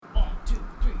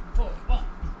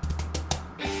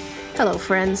Hello,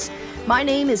 friends. My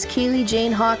name is Kaylee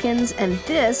Jane Hawkins, and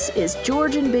this is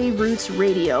Georgian Bay Roots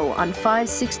Radio on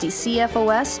 560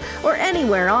 CFOS or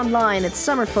anywhere online at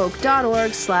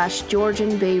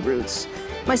summerfolk.org/Georgian Bay Roots.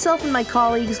 Myself and my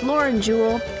colleagues Lauren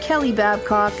Jewell, Kelly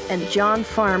Babcock, and John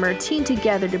Farmer team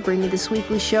together to bring you this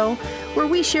weekly show where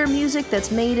we share music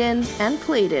that's made in and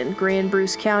played in Grey and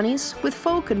Bruce counties with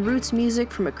folk and roots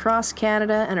music from across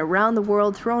Canada and around the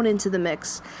world thrown into the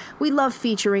mix. We love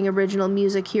featuring original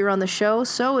music here on the show,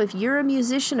 so if you're a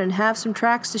musician and have some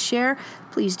tracks to share,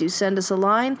 please do send us a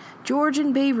line,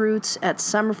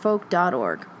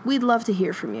 georgianbayroots@summerfolk.org. We'd love to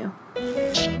hear from you.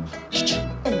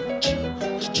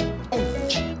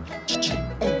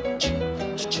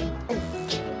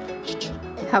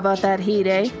 How about that heat,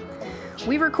 eh?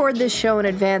 We record this show in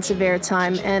advance of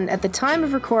airtime, and at the time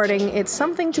of recording, it's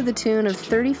something to the tune of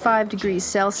 35 degrees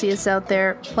Celsius out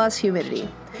there, plus humidity.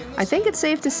 I think it's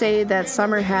safe to say that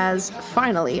summer has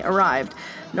finally arrived.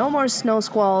 No more snow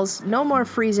squalls, no more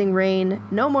freezing rain,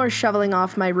 no more shoveling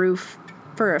off my roof,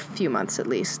 for a few months at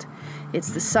least.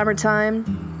 It's the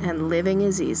summertime, and living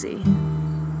is easy.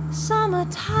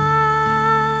 Summertime,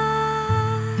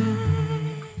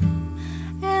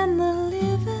 and the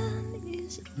living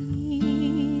is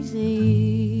easy.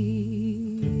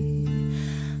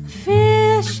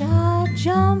 Fish are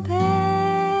jumping,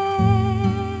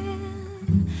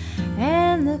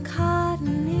 and the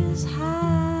cotton is high.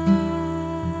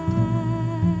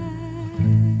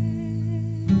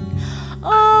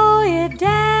 Oh, your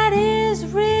daddy's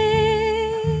rich,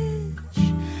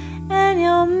 and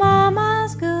your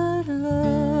mama's good looking.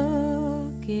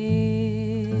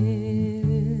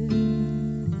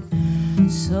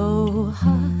 So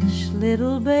hush,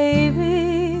 little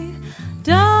baby,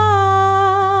 don't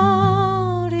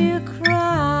you cry.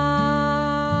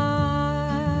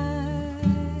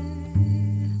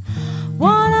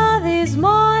 One of these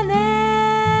mornings,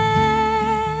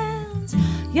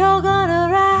 you're gonna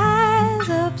rise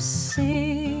up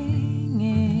singing.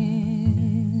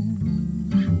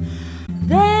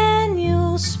 Then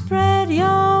you'll spread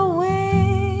your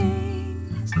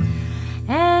wings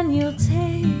and you'll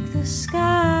take the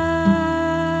sky.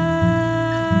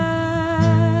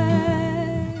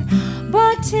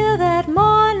 But till that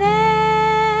morning,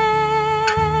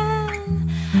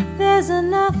 there's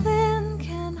nothing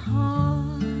can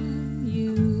harm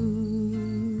you.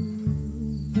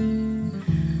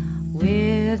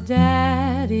 With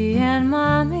Daddy and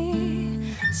Mommy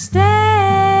standing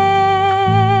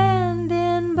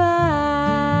by.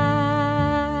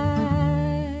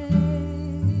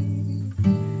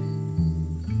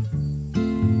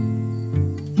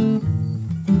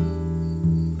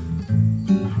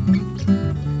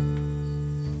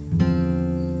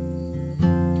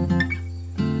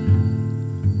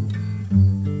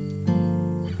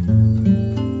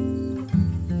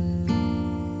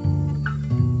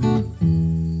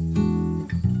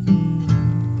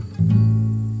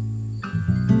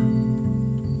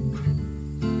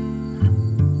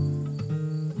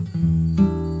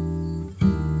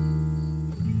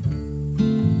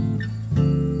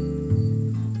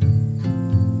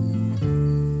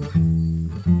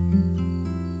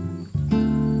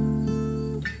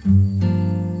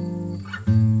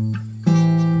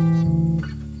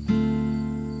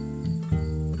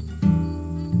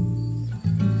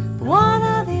 One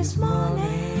of these mornings,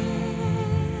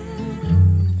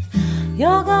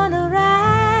 you're gonna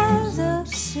rise up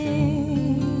singing.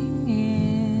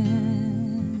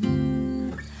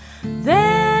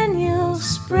 Then you'll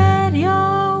spread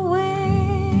your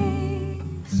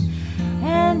wings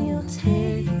and you'll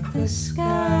take the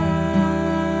sky.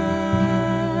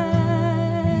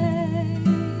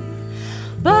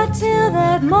 But till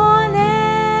that morning,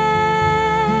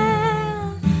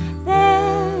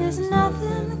 there is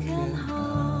nothing can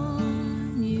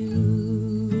harm you.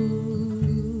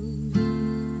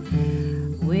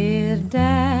 With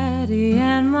Daddy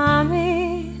and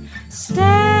Mommy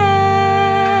standing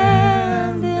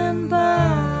by.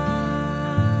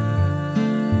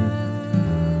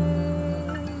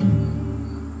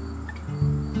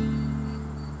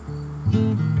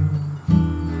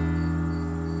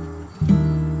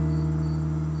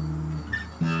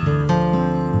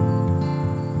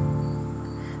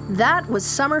 That was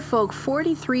Summerfolk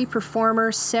 43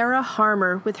 performer Sarah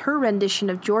Harmer with her rendition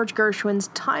of George Gershwin's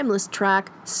timeless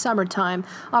track, Summertime,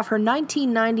 off her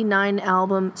 1999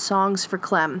 album, Songs for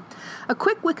Clem. A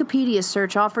quick Wikipedia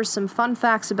search offers some fun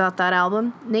facts about that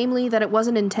album, namely that it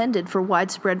wasn't intended for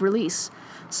widespread release.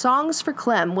 Songs for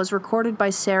Clem was recorded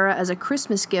by Sarah as a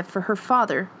Christmas gift for her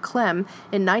father, Clem,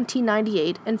 in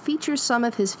 1998 and features some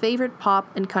of his favorite pop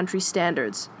and country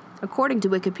standards. According to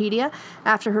Wikipedia,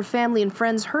 after her family and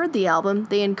friends heard the album,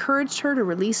 they encouraged her to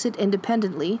release it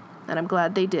independently, and I'm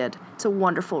glad they did. It's a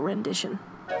wonderful rendition.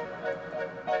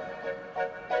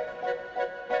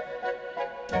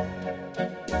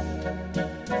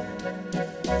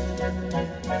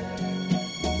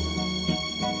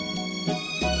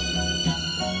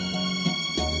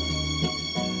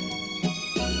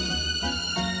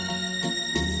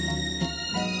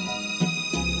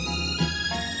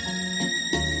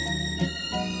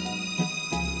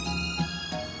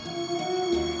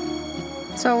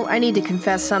 So, I need to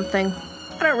confess something.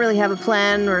 I don't really have a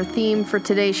plan or a theme for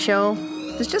today's show.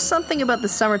 There's just something about the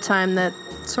summertime that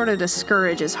sort of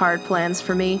discourages hard plans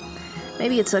for me.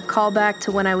 Maybe it's a callback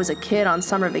to when I was a kid on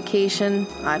summer vacation.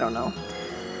 I don't know.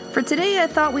 For today, I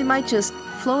thought we might just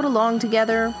float along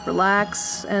together,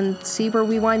 relax, and see where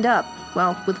we wind up.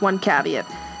 Well, with one caveat.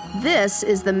 This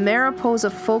is the Mariposa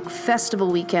Folk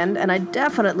Festival weekend, and I'd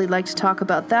definitely like to talk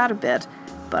about that a bit.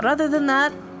 But other than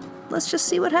that, let's just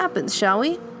see what happens, shall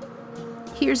we?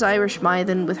 Here's Irish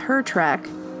Maiden with her track,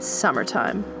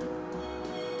 Summertime.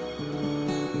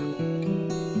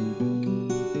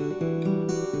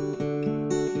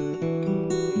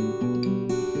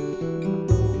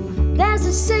 There's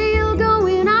a sale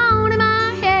going on in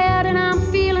my head, and I'm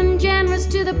feeling generous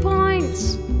to the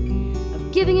point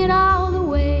of giving it all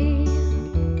away.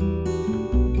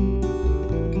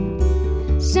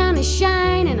 Sun is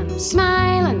shining, I'm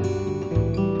smiling.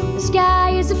 The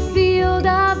sky is a field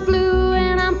of blue,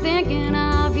 and I'm thinking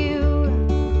of you.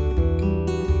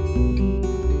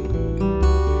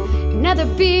 Another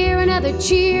beer, another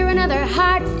cheer, another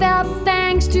heartfelt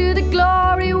thanks to the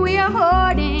glory we are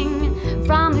hoarding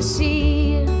from the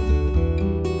sea.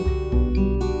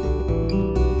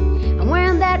 I'm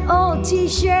wearing that old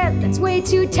t-shirt that's way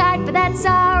too tight, but that's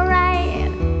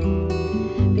alright,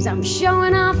 'cause I'm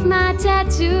showing off my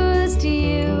tattoos to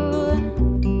you.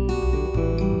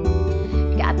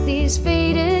 These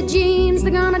faded jeans,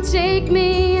 they're gonna take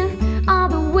me all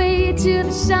the way to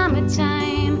the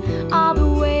summertime, all the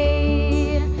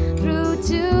way through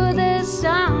to the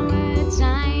summertime.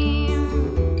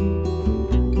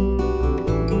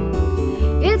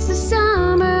 It's the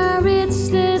summer, it's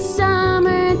the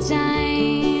summertime.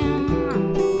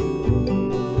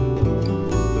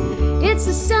 It's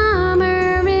the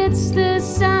summer, it's the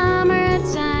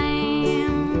summertime.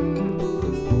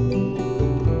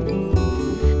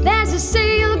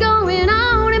 Sale going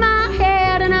on in my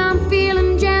head, and I'm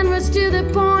feeling generous to the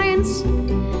point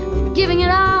of giving it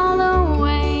all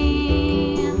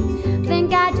away.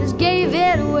 Think I just gave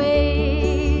it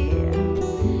away.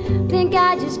 Think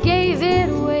I just gave it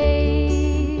away.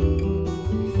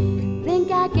 Think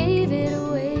I gave it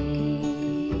away.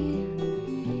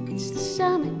 It's the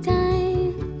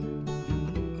summertime.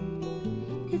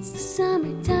 It's the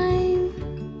summertime.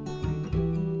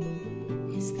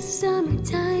 It's the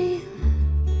summertime.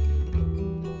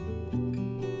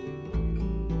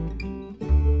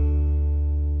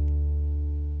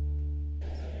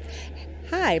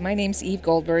 Hi, my name's Eve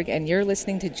Goldberg, and you're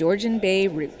listening to Georgian Bay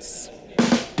Roots.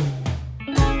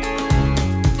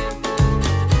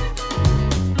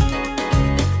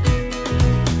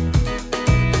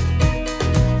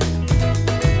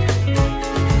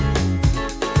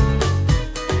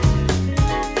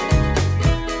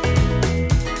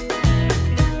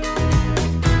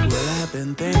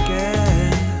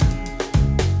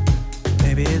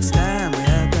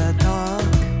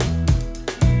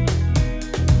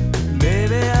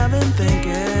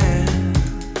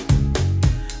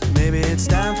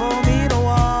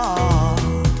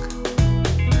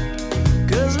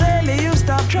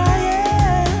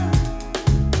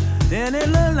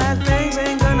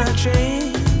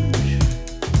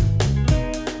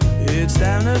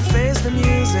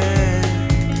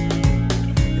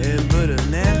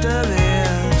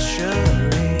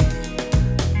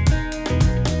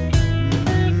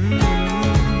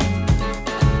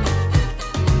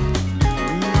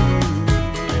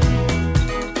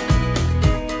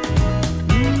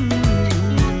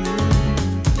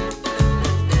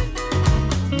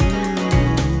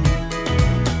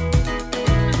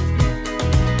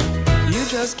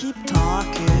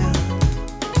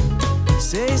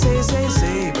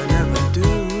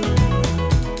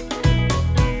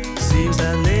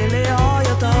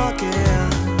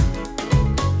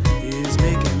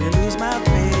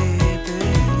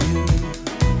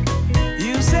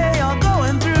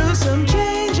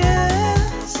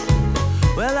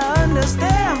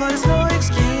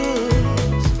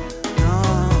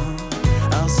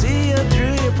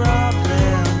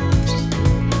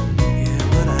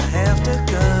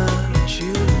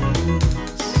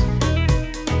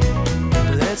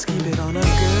 let's keep it on a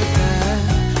good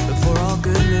path before all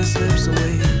goodness slips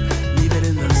away. Leave it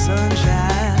in the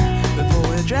sunshine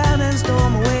before we drown and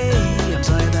storm away. I'm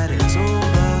sorry that it's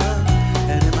over,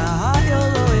 and in my heart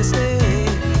you'll always stay.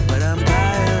 But I'm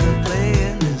tired of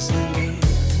playing this game.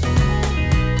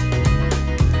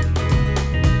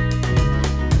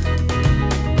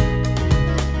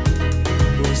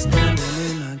 We're standing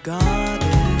in a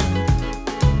garden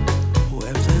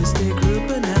where plants take root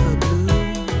but never bloom.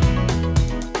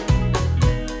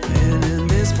 And in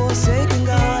this forsaken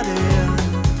garden,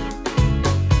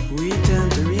 we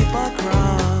tend to reap our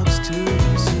crops too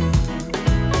soon.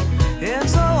 And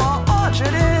so our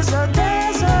orchard is a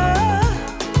desert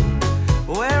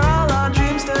where all our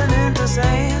dreams turn into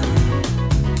sand.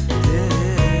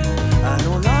 Yeah, I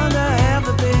no longer have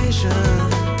the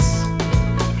patience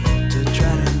to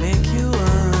try to make you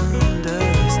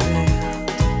understand.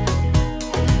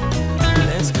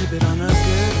 Let's keep it on a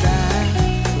good dive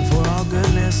before all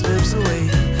goodness slips away.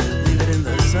 Leave it in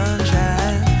the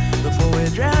sunshine before we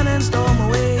drown and storm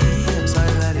away. I'm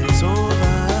sorry that it's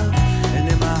over, and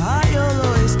in my heart you'll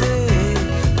always stay.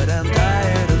 But I'm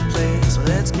tired of playing, so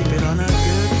let's keep it on a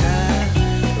good dive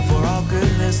before all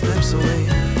goodness slips away.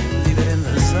 Leave it in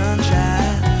the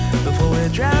sunshine before we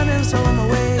drown and storm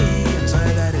away. I'm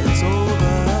sorry that it's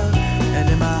over, and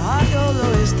in my heart you'll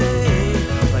always stay.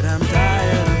 But I'm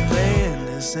tired of playing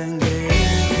this game.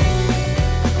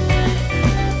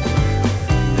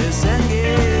 This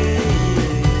game.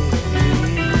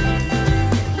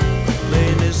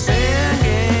 Playing this game.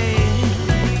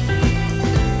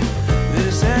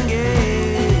 This game.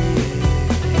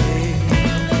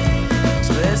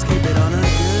 So let's keep it on a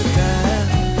good time.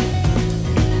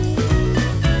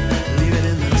 Leave it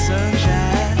in the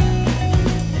sunshine.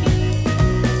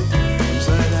 I'm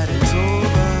sorry that it's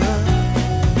over.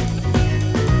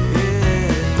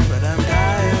 Yeah, but I'm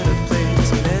tired of playing.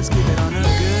 So let's keep it on a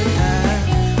good time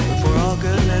before all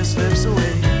goodness slips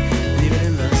away. Leave it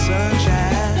in the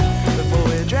sunshine before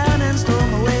we drown and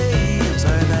storm away. I'm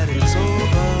sorry that it's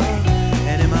over,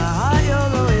 and in my heart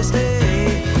you'll always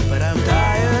stay. But I'm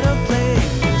tired of playing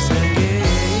this game.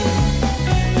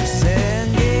 This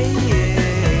game,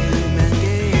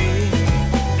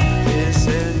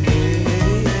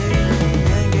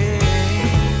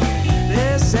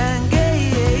 this game.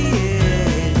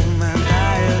 I'm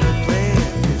tired of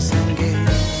playing this game.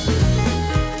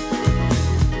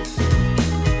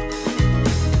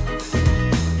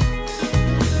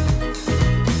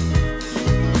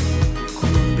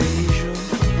 Con un beso, un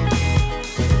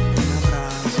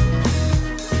abrazo.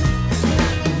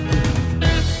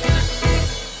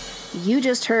 You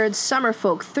just heard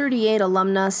Summerfolk 38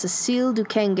 alumna Cecile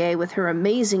Dukenge with her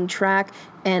amazing track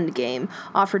Endgame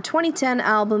off her 2010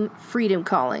 album Freedom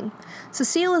Calling.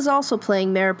 Cecile is also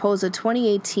playing Mariposa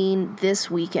 2018 this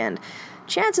weekend.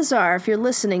 Chances are, if you're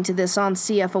listening to this on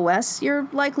CFOS, you're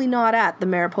likely not at the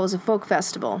Mariposa Folk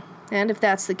Festival. And if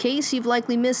that's the case, you've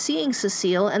likely missed seeing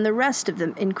Cecile and the rest of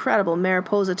the incredible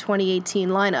Mariposa 2018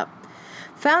 lineup.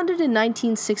 Founded in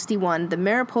 1961, the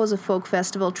Mariposa Folk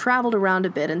Festival traveled around a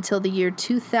bit until the year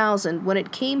 2000, when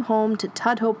it came home to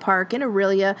Tudhope Park in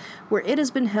Orillia, where it has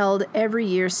been held every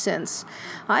year since.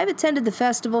 I've attended the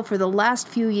festival for the last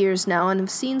few years now and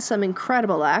have seen some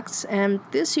incredible acts, and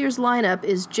this year's lineup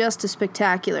is just as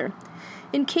spectacular.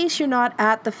 In case you're not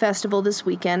at the festival this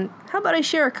weekend, how about I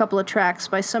share a couple of tracks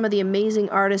by some of the amazing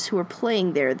artists who are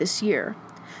playing there this year?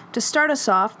 To start us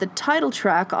off, the title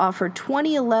track off her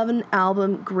 2011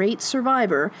 album Great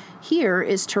Survivor, here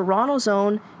is Toronto's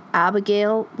own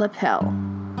Abigail Lapel.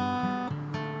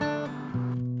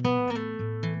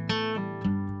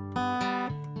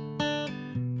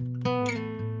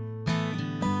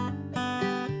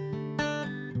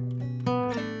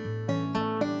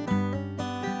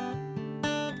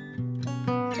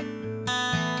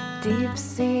 Deep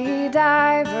sea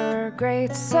diver,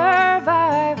 great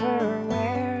survivor,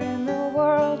 where in the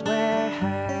world, where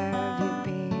have you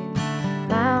been?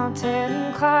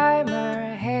 Mountain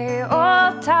climber, hey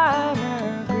old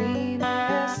timer,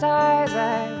 greenest eyes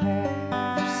I've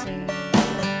ever seen.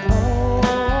 Oh,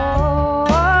 oh,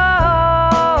 oh,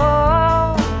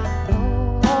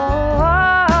 oh,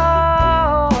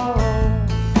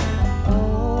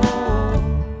 oh,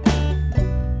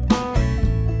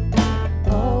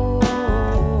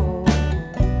 oh.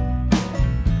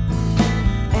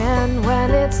 And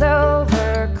when it's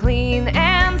over, clean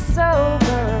and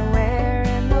sober, where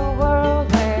in the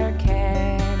world, where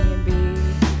can you be?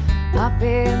 Up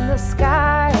in the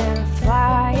sky and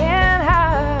flying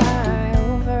high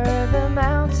over the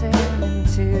mountain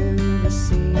into the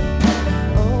sea.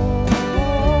 Oh,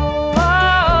 oh, oh,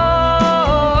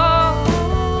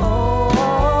 oh,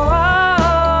 oh,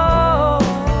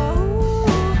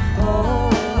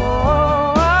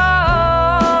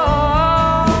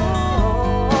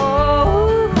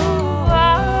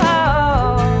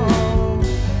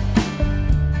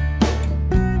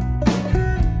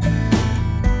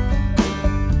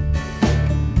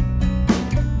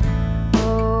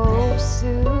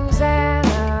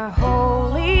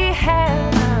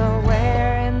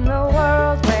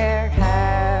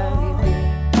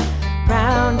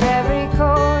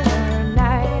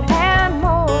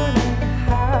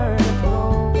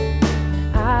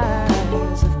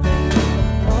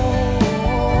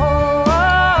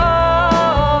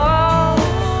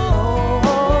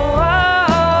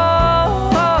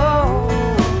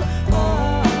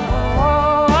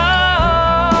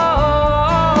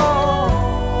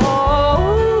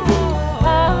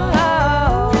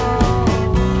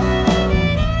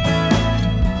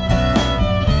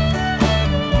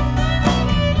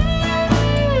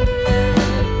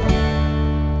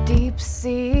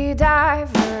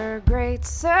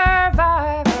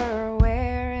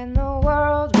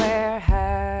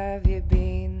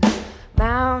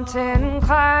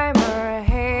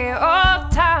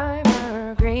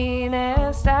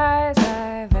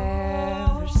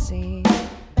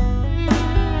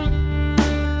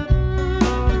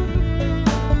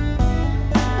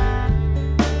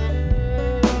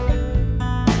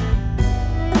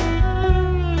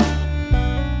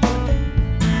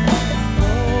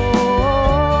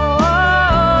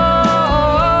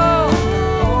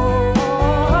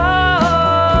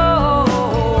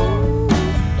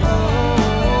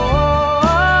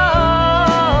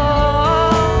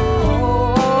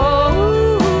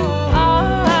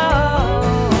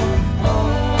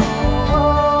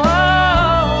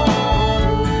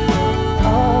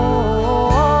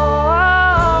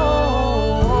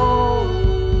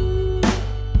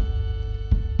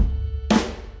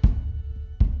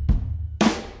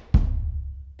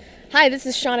 Hi, this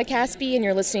is Shauna Caspi, and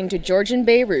you're listening to Georgian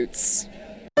Bay Roots.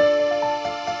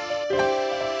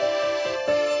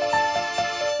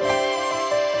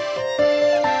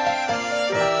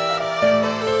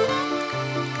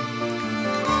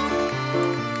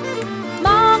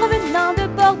 M'en revenant de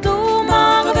Bordeaux,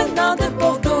 m'en revenant de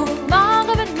Bordeaux, m'en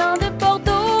revenant de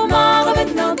Bordeaux, m'en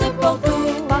revenant de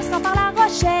Bordeaux. Passant par la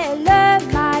Rochelle,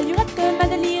 ma lurette m'a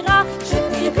de l'Ira. Je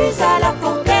n'irai plus à la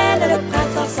fontaine, le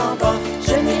printemps s'en va.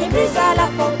 Je n'irai plus à la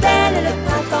fontaine, le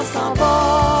printemps s'en va.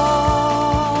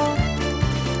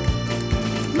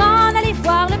 M'en aller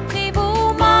voir le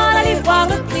prévôt, m'en aller voir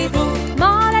le prévôt,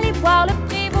 m'en aller voir le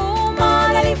prévôt,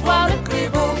 m'en aller voir le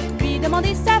prévôt. Lui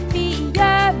demander sa fille,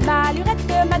 ma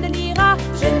lurette m'a de l'Ira.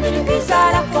 Je n'irai plus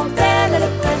à la fontaine, le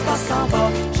printemps s'en va.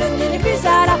 Je n'irai plus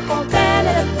à la fontaine,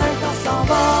 le printemps s'en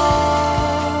va.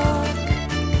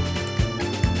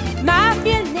 Ma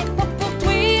fille elle n'est pas pour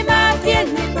toi, ma fille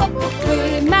elle n'est pas pour toi,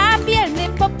 ma fille elle n'est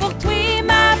pas pour toi,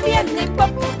 ma fille elle n'est pas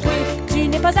pour toi. Tu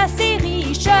n'es pas assez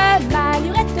riche, ma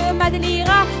lurette m'a de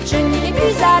l'Ira. Je n'irai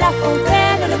plus à la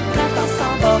fontaine, le printemps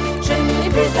s'en va. Je n'irai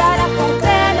plus à la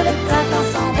fontaine, le printemps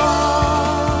s'en va.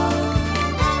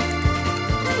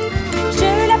 Je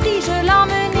la prie, je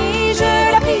l'emmenais, je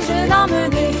la prie, je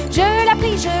l'emmenais, je la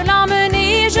prie, je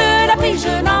l'emmenais, je la prie,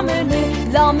 je l'emmenais.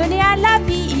 L'emmener à la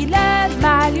ville,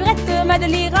 ma lurette m'a de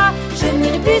l'Ira. Je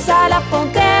n'irai plus à la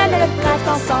fontaine, le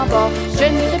printemps s'en va. Je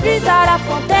n'irai plus à la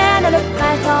fontaine, le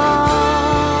printemps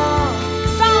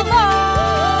s'en va.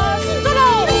 Solo!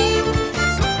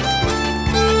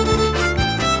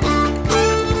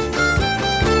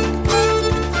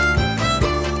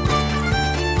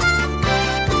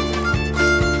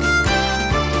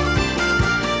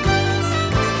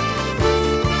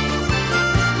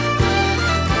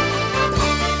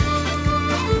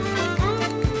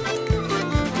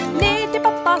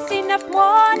 Passé 9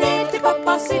 mois, n'était pas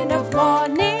passé 9 mois,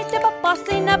 n'était pas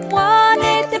passé 9 mois,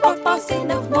 n'était pas passé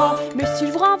 9 mois. Monsieur,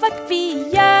 je vous rends votre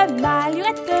fille, ma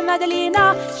lurette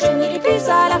Madeleina. Je n'irai plus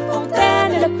à la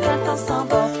fontaine, le printemps s'en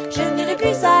va. Je n'irai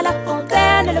plus à la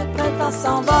fontaine, le printemps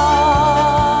s'en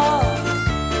va.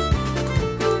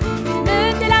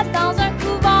 Mettez-la dans un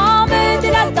couvent,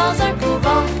 mettez-la dans un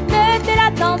couvent, mettez-la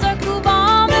dans un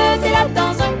couvent, mettez-la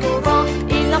dans un couvent.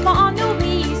 Et l'enfant en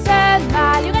nourrice,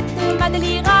 ma lurette de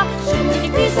l'Ira. Je n'irai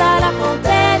plus à la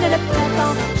fontaine, le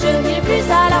printemps. Je n'irai plus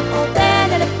à la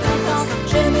fontaine, le printemps.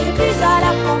 Je n'irai plus à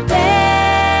la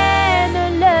fontaine,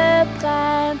 le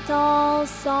printemps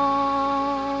s'en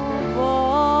va.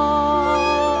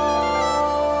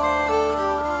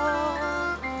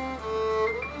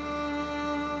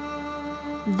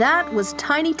 That was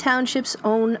Tiny Township's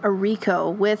own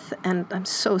Arico with, and I'm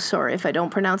so sorry if I don't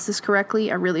pronounce this correctly,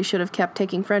 I really should have kept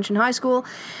taking French in high school,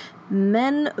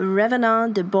 Men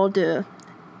Revenant de Bordeaux.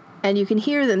 And you can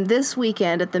hear them this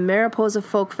weekend at the Mariposa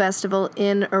Folk Festival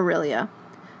in Orillia.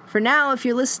 For now, if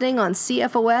you're listening on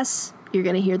CFOS, you're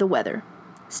going to hear the weather.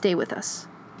 Stay with us.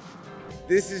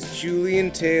 This is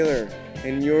Julian Taylor,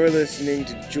 and you're listening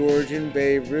to Georgian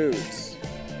Bay Roots.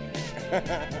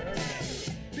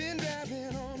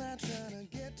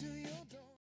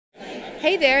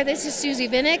 Hey there, this is Susie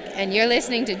Vinnick, and you're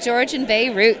listening to Georgian Bay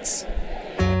Roots.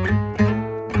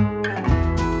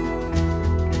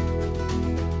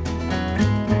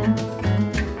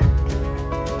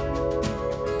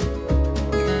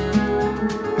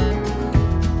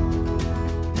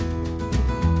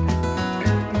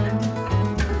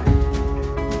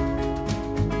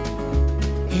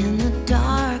 In the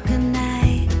dark of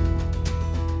night,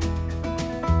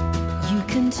 you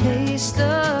can taste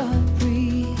the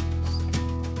breeze,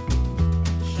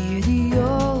 hear the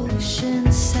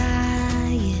ocean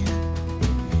sighing.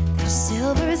 There's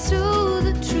silver through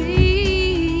the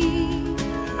trees,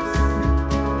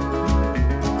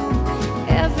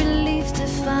 every leaf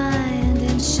defined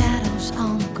in shadows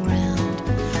on the ground.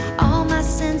 All my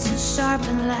senses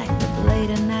sharpened like the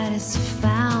blade of night has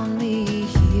found me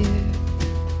here.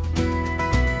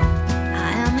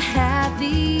 I am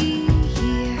happy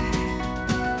here.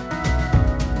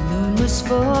 Moon was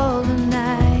full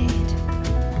tonight,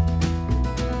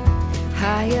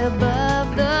 high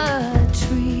above the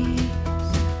trees,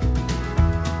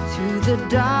 through the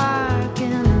dark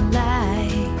and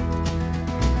light,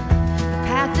 a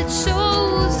path that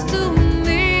shows to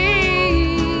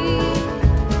me,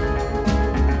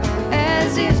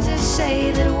 as if to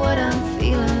say that what I'm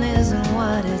feeling isn't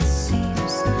what it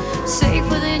seems. Safe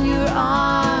within your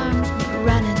arms,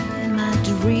 running in my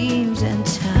dreams, and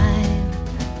time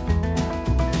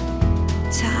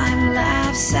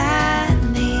laughs at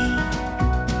me,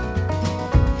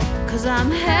 'cause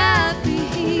I'm happy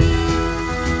here.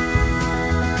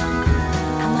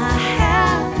 I'm a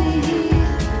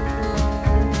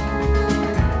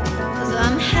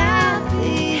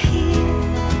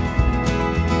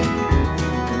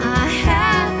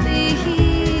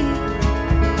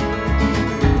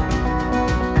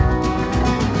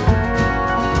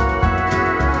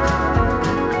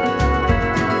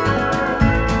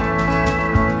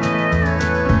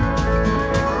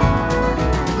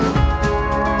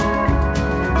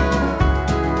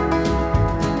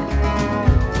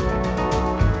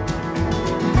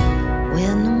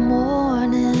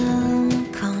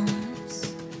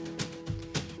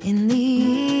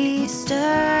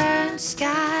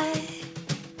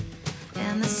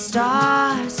and the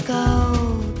stars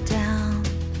go down,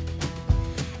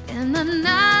 and the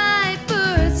night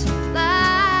birds fly.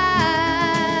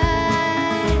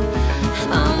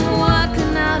 I'm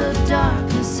walking out of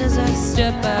darkness as I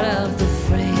step out of the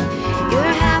frame. You're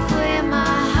halfway in my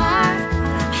heart,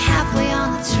 and I'm halfway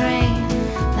on the train,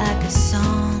 like a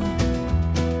song,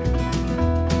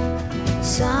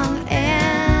 sung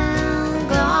and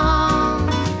gone.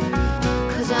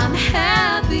 'Cause I'm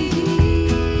happy here.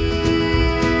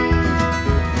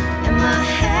 Am I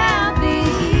happy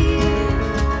here?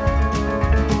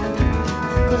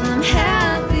 'Cause I'm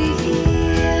happy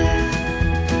here.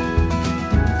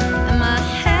 Am I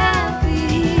happy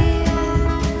here?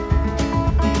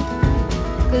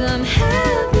 'Cause I'm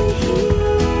happy here.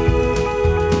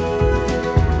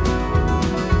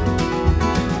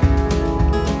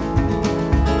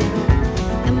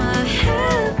 Am I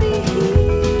happy here?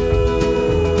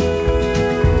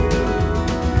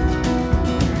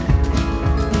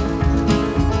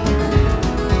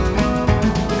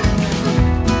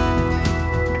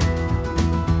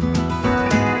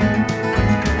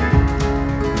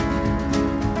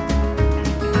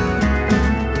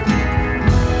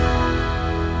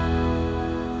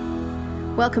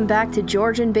 Welcome back to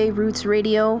Georgian Bay Roots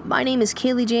Radio. My name is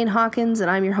Kaylee Jane Hawkins, and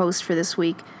I'm your host for this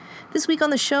week. This week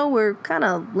on the show, we're kind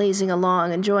of lazing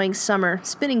along, enjoying summer,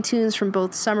 spinning tunes from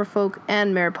both Summerfolk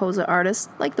and Mariposa artists,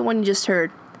 like the one you just heard,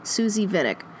 Susie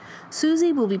Vinnick.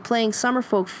 Susie will be playing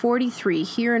Summerfolk 43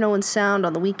 here in Owen Sound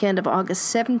on the weekend of August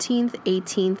 17th,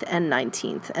 18th, and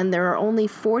 19th, and there are only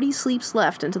 40 sleeps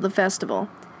left until the festival.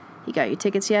 You got your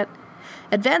tickets yet?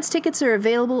 Advance tickets are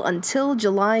available until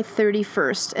July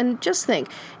 31st, and just think,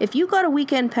 if you got a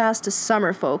weekend pass to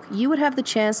Summerfolk, you would have the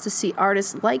chance to see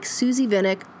artists like Susie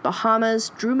Vinnick,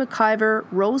 Bahamas, Drew McIver,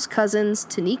 Rose Cousins,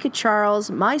 Tanika Charles,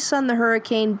 My Son the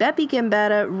Hurricane, Beppy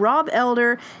Gambetta, Rob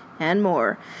Elder, and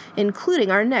more,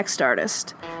 including our next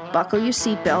artist. Buckle your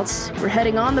seatbelts, we're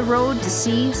heading on the road to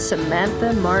see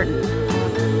Samantha Martin.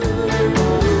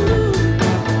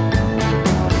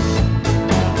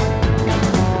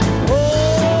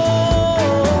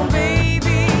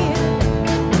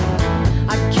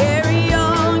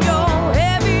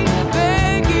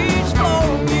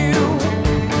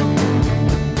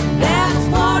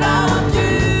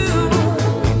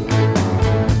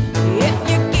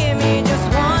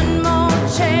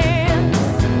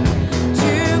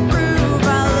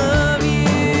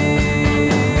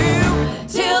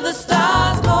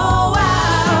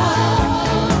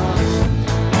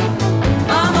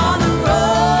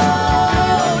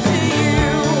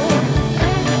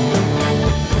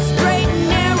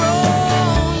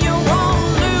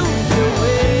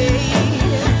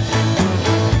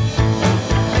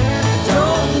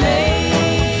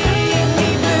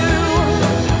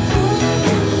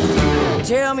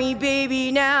 Tell me,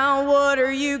 baby, now what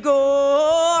are you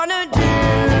gonna do?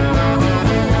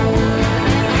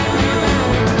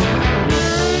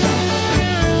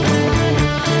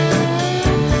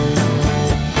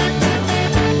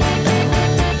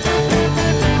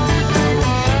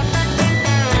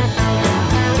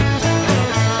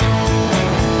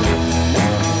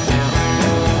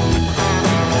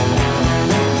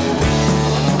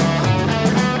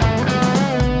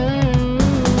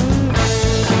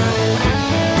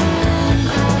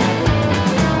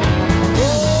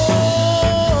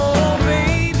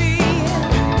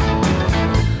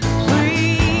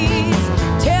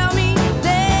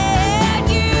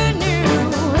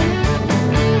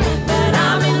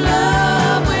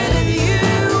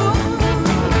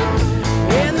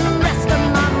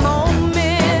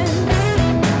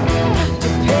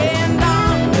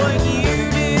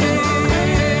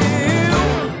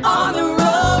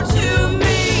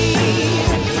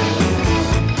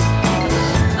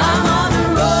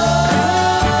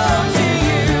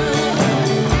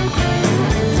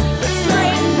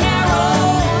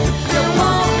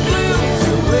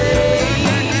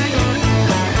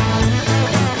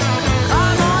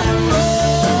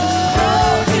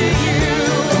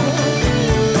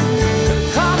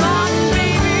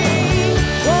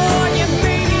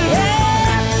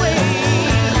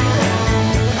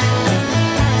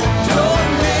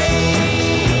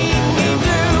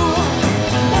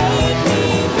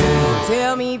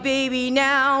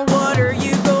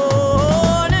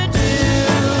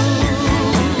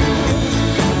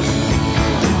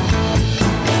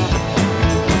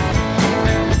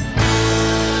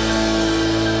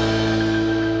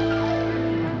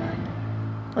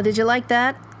 Well, did you like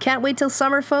that? Can't wait till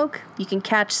summer, folk? You can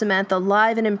catch Samantha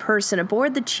live and in person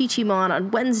aboard the Chi-Chi-Mon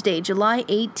on Wednesday, July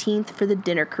 18th for the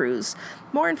dinner cruise.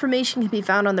 More information can be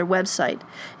found on their website.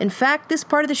 In fact, this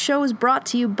part of the show is brought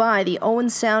to you by the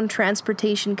Owen Sound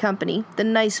Transportation Company, the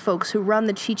nice folks who run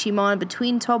the Chi-Chi-Mon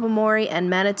between Tobermory and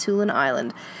Manitoulin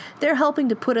Island. They're helping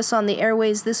to put us on the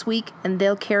airways this week, and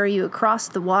they'll carry you across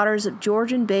the waters of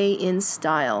Georgian Bay in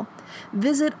style.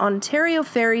 Visit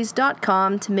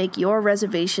OntarioFerries.com to make your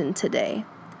reservation today.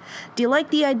 Do you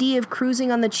like the idea of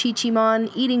cruising on the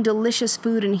Chi-Chi-Mon, eating delicious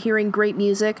food and hearing great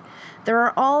music? There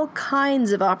are all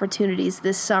kinds of opportunities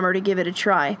this summer to give it a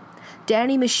try.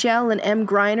 Danny Michelle and M.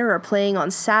 Greiner are playing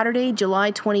on Saturday,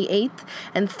 July 28th,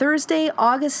 and Thursday,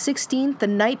 August 16th, the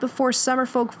night before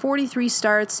Summerfolk 43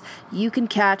 starts, you can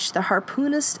catch the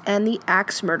Harpoonist and the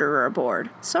Axe Murderer aboard.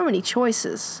 So many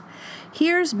choices.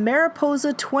 Here's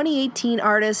Mariposa 2018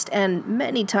 artist and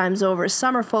many times over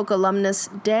Summerfolk alumnus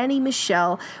Danny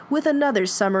Michelle with another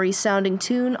summery sounding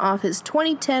tune off his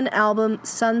 2010 album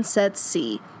Sunset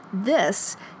Sea.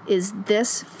 This is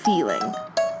This Feeling.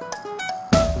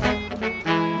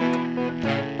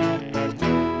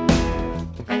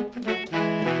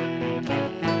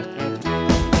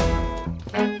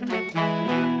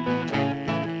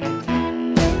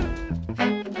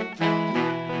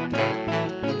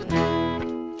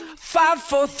 Five,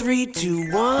 4, 3,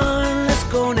 2, 1, let's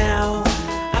go now.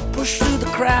 I push through the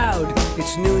crowd,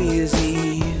 it's New Year's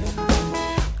Eve.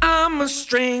 I'm a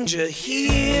stranger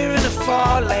here in a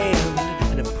far land,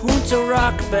 and a Punta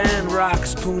rock band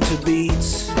rocks Punta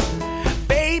beats.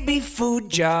 Baby food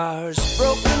jars,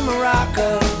 broken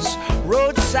maracas,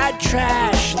 roadside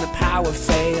trash, and the power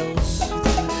fails.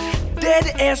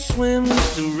 Dead air swims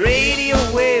through radio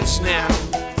waves now,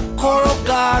 coral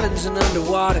gardens and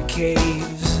underwater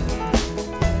caves.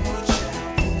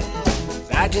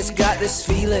 I just got this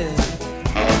feeling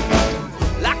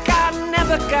like I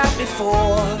never got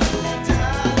before.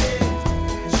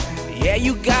 Yeah,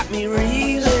 you got me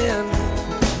reeling,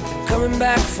 coming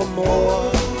back for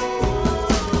more.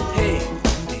 Hey,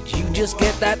 did you just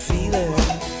get that feeling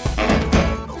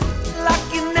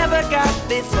like you never got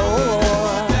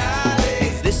before?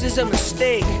 If this is a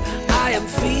mistake I am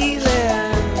feeling,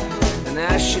 then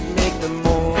I should make them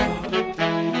more.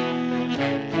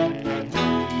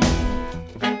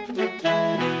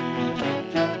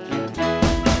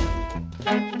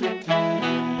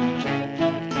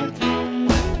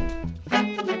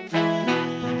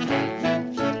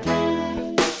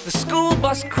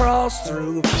 Bus crawls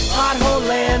through pothole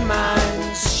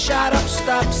landmines, shot up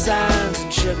stop signs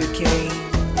and sugar cane.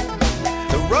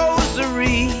 The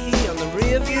rosary on the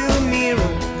rearview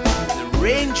mirror, the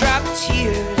raindrop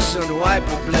tears on the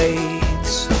wiper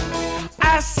blades.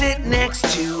 I sit next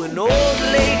to an old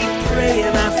lady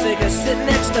praying. I figure sit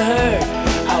next to her,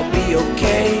 I'll be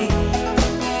okay.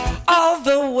 All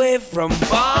the way from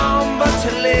Bomba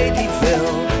to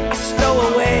Ladyville, I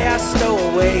stow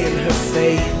away in her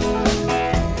faith.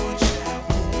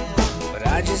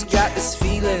 I just got this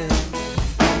feeling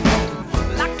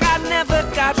like I never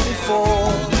got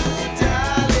before.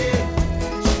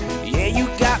 Yeah, you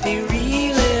got me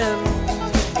reeling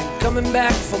and coming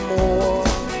back for more.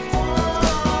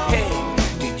 Hey,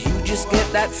 did you just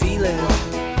get that feeling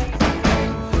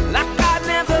like I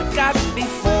never got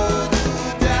before?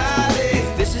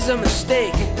 If this is a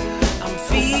mistake I'm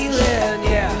feeling,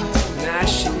 yeah, then I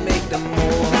should make them more.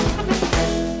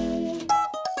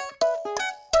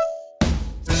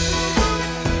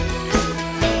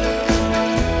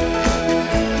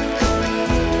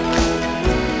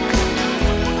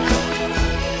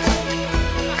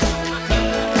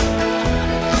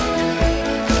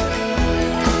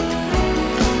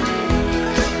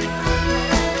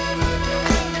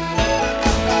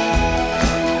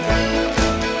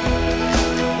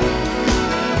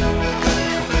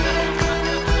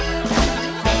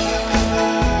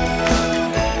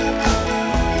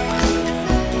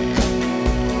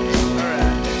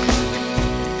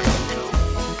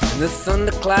 The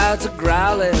thunderclouds are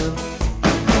growling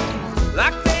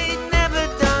like they've never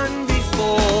done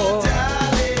before.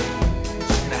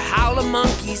 The howler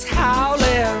monkeys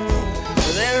howling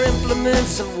for their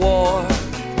implements of war.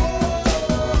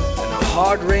 And a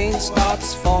hard rain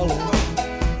starts falling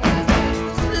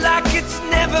like it's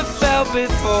never felt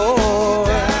before.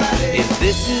 If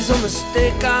this is a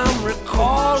mistake I'm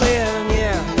recalling,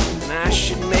 yeah, then I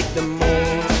should make them more.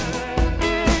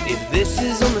 If this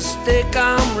is a mistake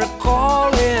I'm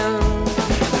recalling,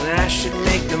 then I should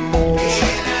make them more.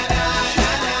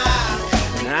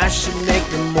 And I should make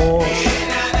them more.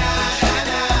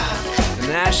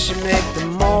 And I should make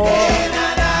them more.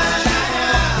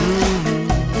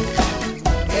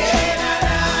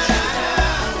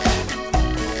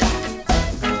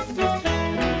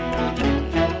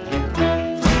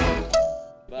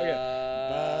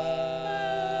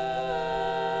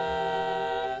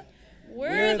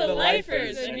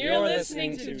 and you're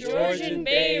listening to Georgian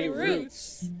Bay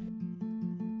Roots.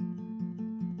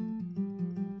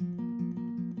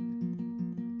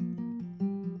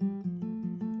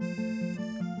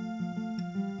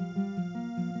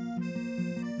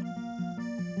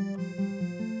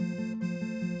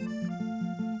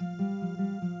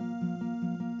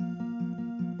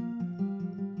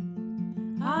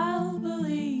 I'll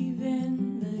believe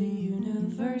in the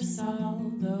universe,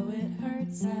 although it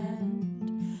hurts,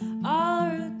 and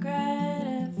I'll regret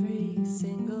every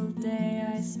single day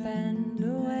I spend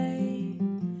away.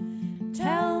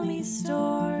 Tell me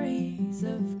stories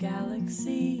of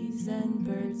galaxies and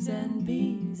birds and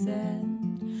bees,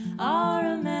 and I'll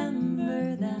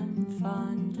remember them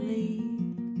fondly.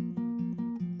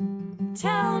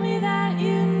 Tell me that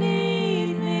you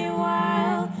need me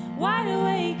while wide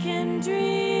awake and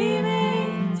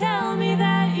dreaming. Tell me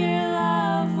that your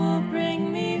love will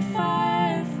bring me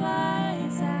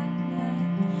fireflies at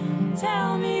night.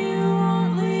 Tell me you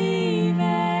won't leave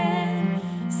it.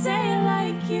 Say it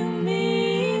like you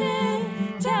mean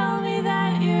it. Tell me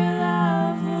that your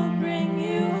love will bring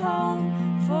you home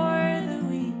for the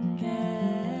weekend.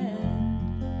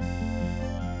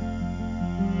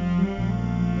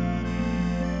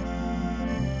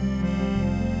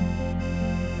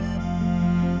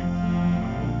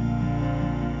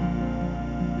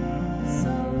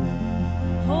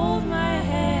 Hold my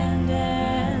hand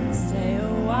and stay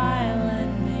a while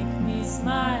and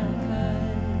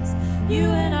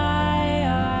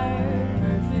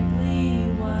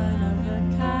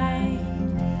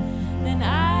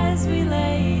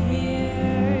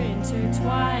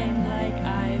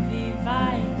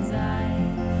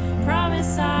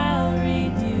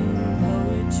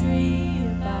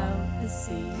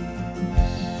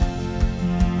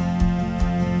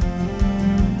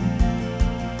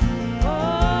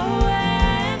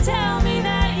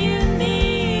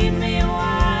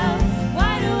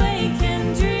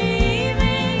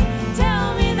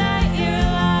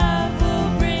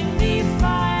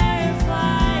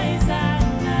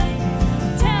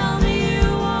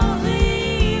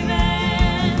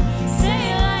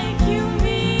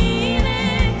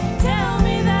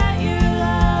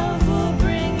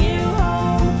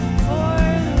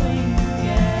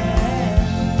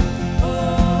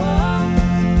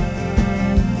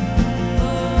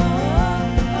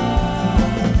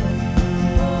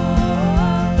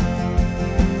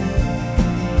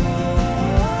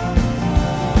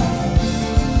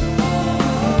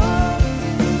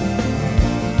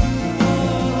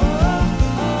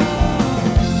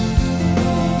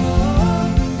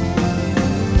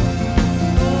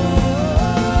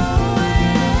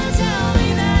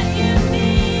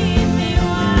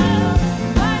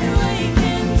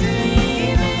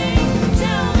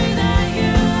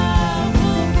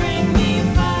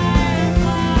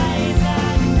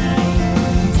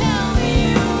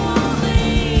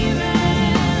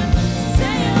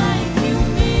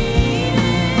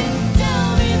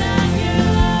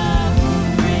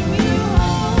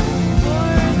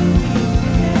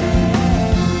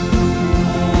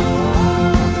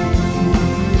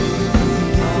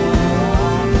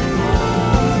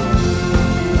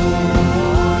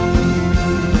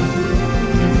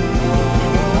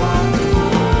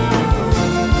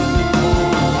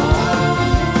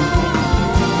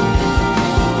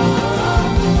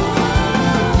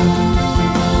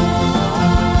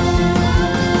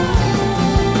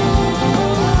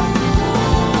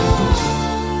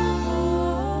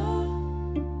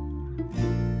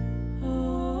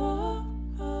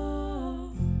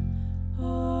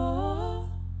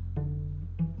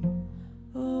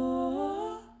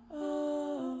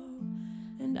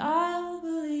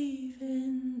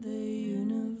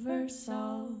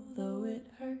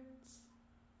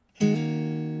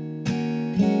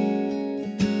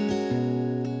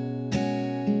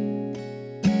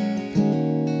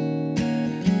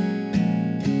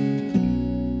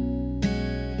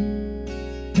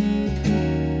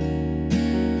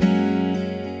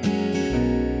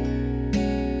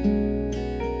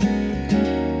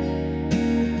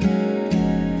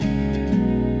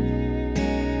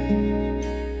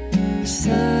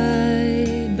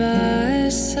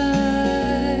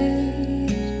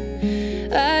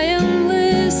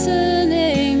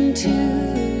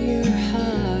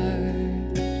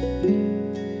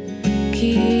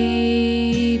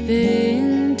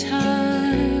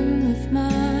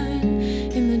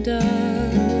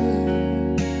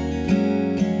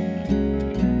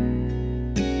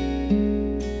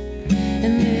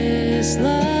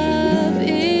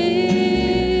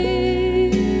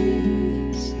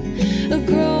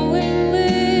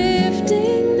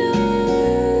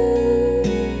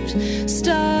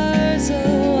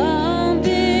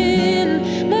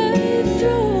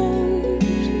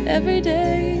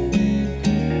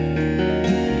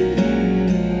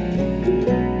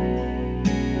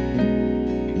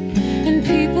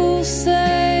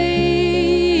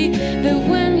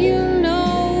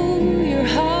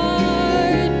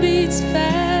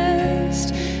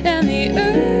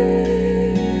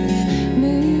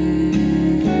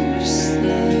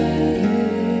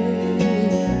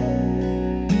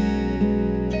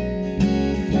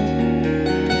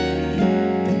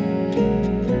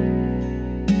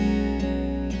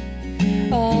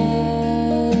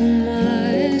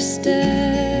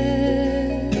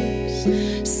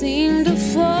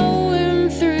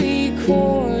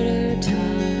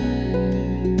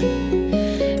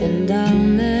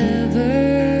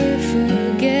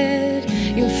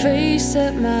glass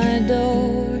at my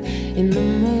door in the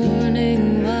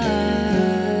morning light.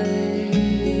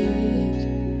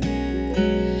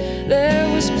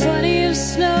 There was plenty of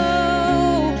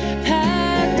snow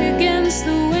packed against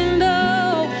the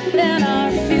window, and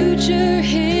our future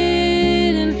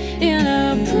hidden in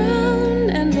a brown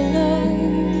envelope,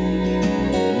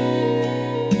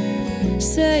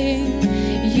 saying,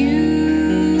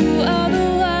 "You are the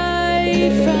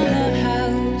light from the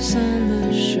house on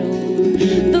the shore,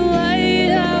 the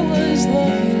light I was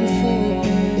looking for."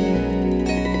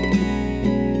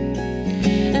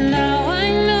 And now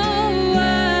I know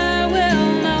I will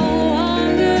no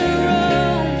longer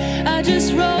roam. I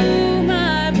just row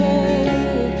my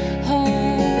boat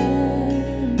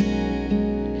home.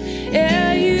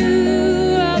 Yeah,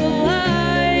 you are the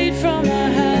light from the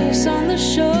house on the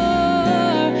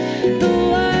shore, the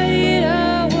light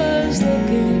I was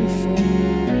looking for.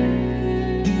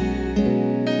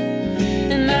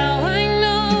 And now I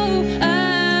know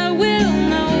I will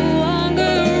no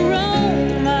longer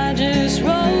roam. I just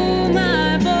row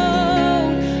my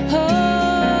boat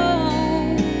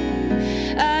home.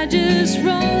 I just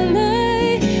row my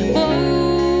boat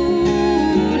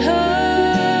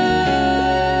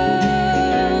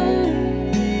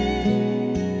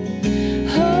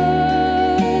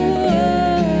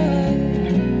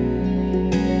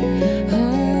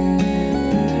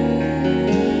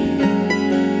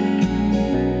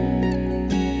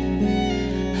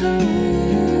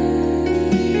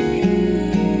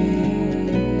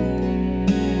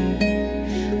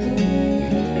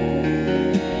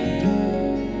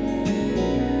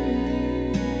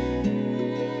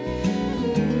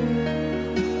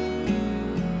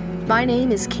My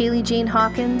name is Kaylee Jane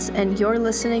Hawkins, and you're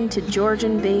listening to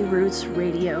Georgian Bay Roots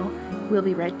Radio. We'll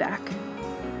be right back.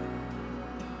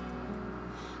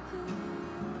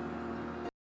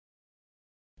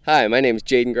 Hi, my name is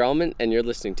Jaden Grallman, and you're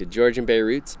listening to Georgian Bay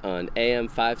Roots on AM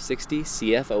 560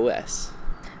 CFOS.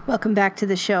 Welcome back to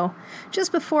the show.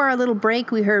 Just before our little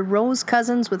break, we heard Rose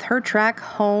Cousins with her track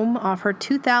Home off her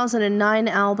 2009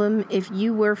 album If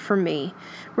You Were For Me.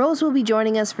 Rose will be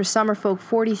joining us for Summerfolk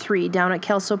 43 down at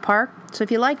Kelso Park, so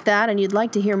if you like that and you'd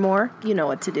like to hear more, you know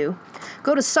what to do.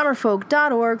 Go to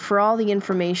summerfolk.org for all the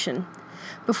information.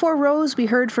 Before Rose, we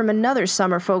heard from another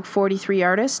Summerfolk 43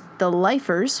 artist, The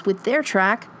Lifers, with their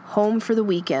track Home for the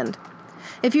Weekend.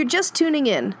 If you're just tuning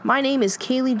in, my name is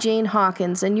Kaylee Jane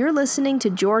Hawkins, and you're listening to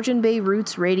Georgian Bay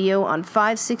Roots Radio on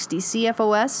 560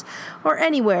 CFOS, or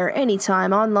anywhere,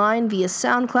 anytime online via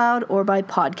SoundCloud or by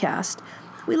podcast.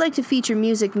 We like to feature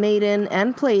music made in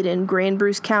and played in Grey and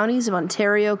Bruce counties of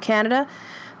Ontario, Canada,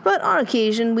 but on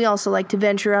occasion we also like to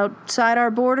venture outside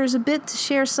our borders a bit to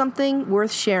share something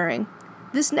worth sharing.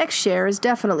 This next share is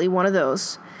definitely one of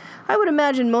those. I would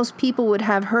imagine most people would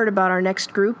have heard about our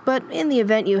next group, but in the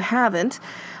event you haven't,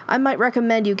 I might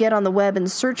recommend you get on the web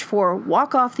and search for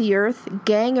Walk Off the Earth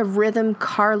Gang of Rhythm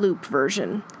Car Loop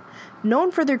version.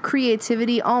 Known for their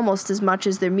creativity almost as much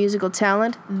as their musical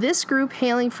talent, this group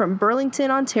hailing from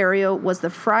Burlington, Ontario, was the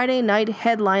Friday night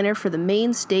headliner for the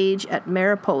main stage at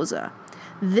Mariposa.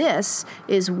 This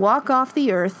is Walk Off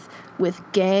the Earth with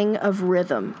Gang of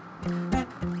Rhythm.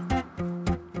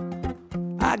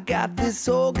 I got this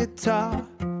old guitar,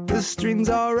 the strings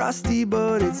are rusty,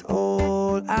 but it's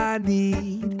all I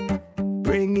need.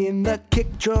 Bring in the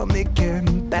kick drum, it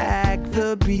can back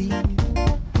the beat.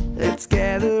 Let's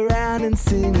gather around and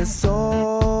sing a song.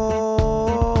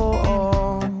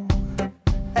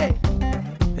 Hey,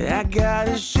 I got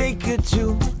a shaker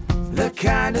too, the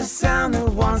kind of sound that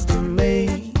wants to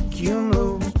make you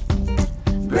move.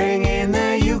 Bring in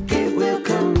the uke, it will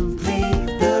complete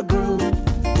the groove.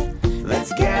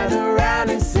 Let's gather around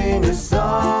and sing a song.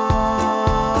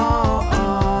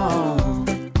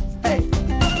 Hey,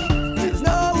 there's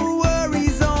no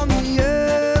worries on the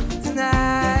earth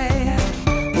tonight.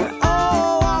 We're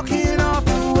all walking off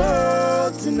the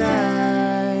world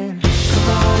tonight. Come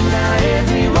on now,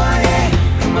 everyone, yeah.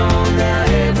 Come on now,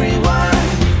 everyone.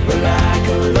 We're like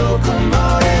a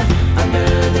locomotive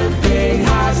under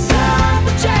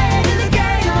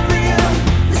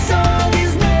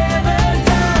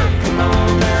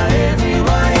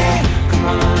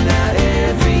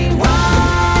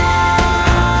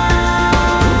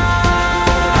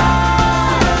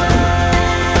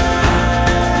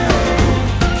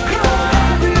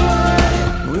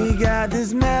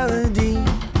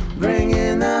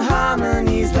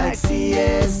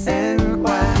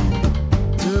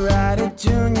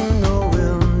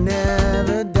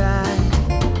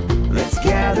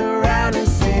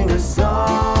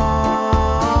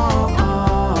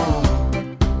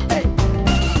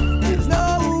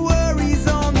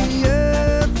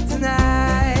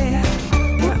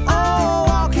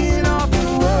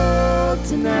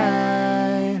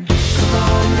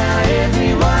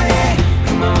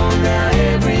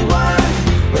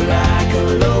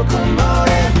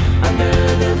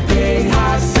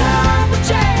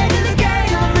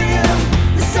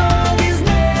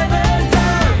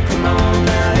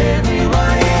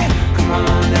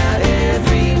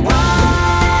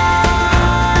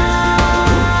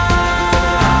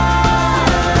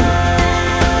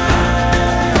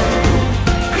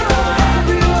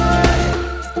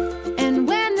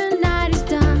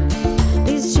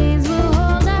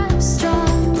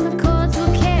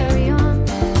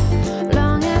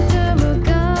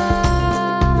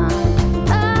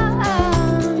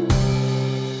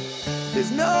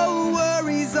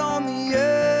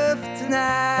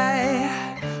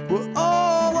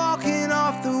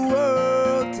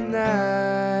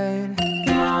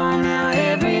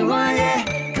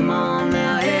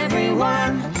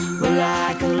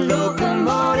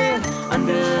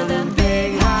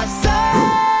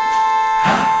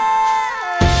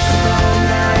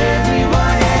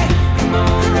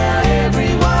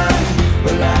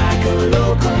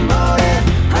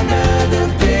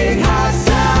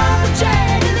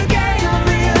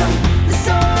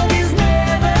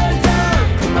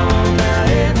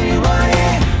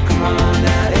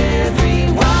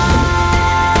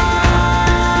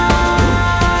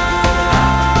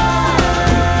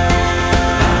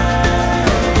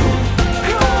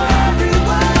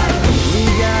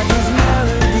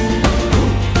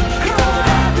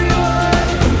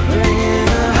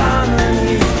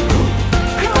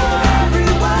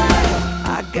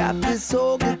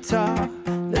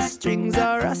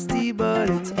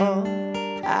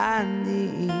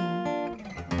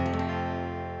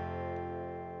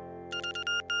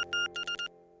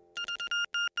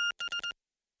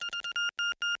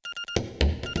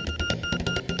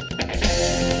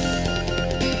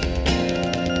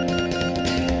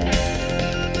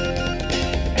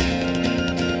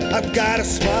I've got a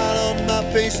smile on my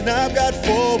face and I've got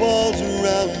four walls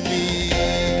around me.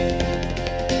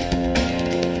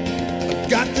 I've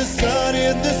got the sun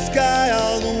in the sky,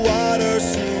 all the water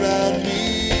surround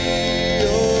me.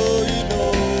 Oh, you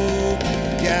know,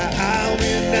 yeah, I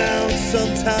win now and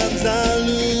sometimes I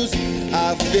lose.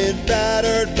 I've been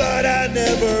battered, but I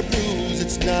never bruise.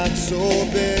 It's not so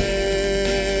bad.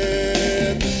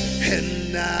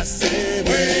 And I say,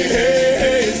 hey, hey,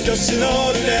 hey, it's just an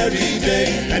ordinary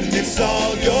day, and it's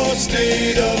all your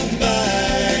state of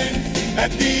mind.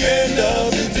 At the end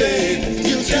of the day,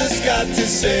 you just got to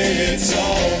say it's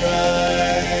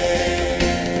alright.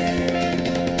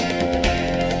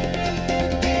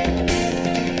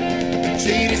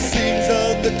 Janie sings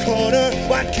on the corner,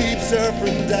 what keeps her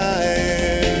from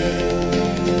dying?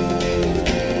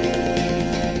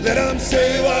 Let them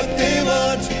say what they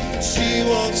want, she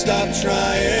won't stop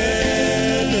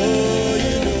trying. Oh,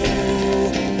 you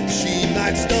know, she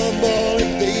might stumble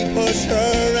if they push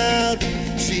her around.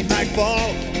 She might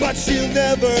fall, but she'll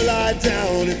never lie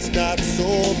down. It's not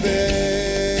so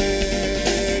bad.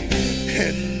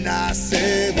 And I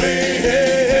say, hey,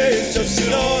 hey, hey, it's just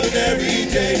an ordinary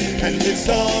day, and it's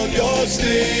all your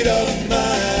state of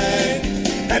mind.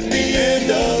 At the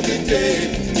end of the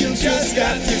day, you just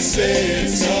got to say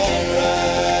it's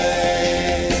alright.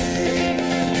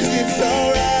 'Cause it's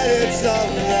alright, it's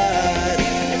alright,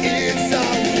 it's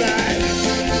alright.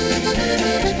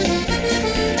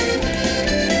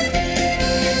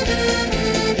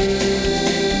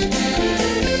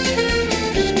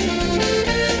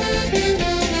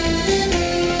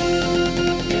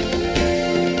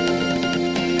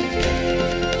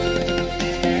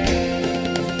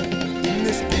 In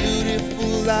this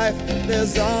beautiful life,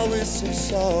 there's always some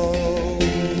sorrow,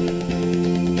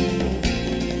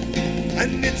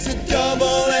 and it's a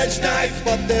double-edged knife,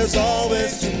 but there's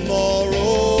always tomorrow.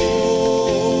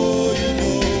 You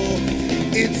know,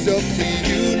 it's up to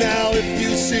you now if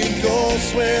you sink or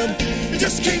swim.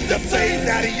 Just keep the faith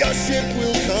that your ship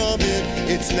will come in.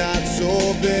 It's not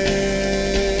so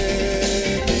bad.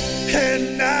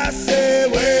 And I say,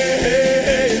 well, hey,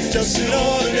 hey, it's just an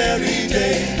ordinary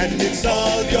day, and it's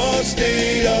all your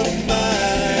state of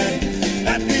mind.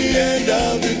 At the end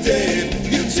of the day,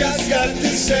 you just got to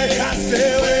say, I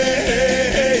say, well,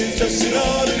 hey, hey, it's just an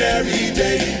ordinary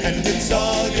day, and it's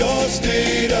all your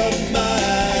state of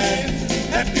mind.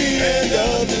 At the end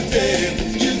of the day,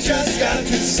 you just got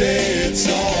to say it's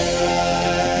alright.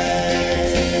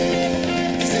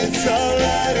 'Cause it's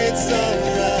alright, it's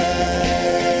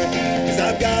alright. 'Cause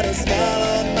I've got a smile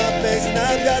on my face and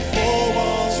I've got four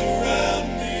walls around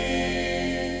me.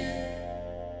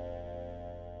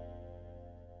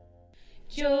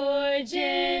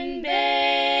 Georgian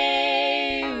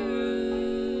Bay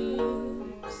Roots.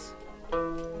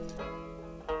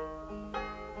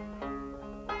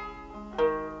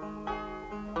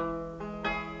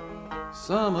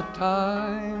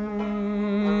 Summertime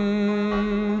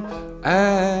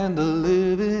and the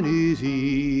living is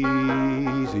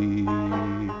easy.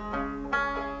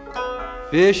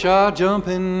 Fish are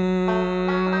jumping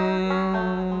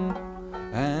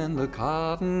and the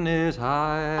cotton is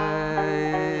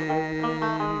high.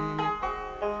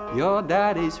 Your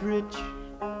daddy's rich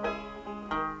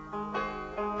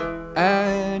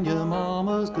and your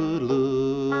mama's good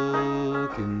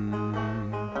looking.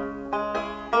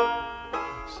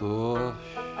 So,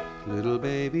 little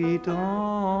baby, don't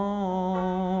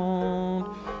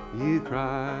you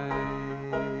cry.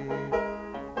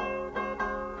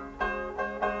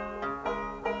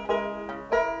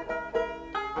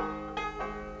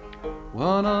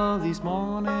 One of these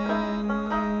mornings,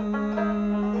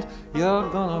 you're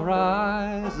gonna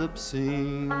rise up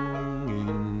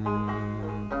singing,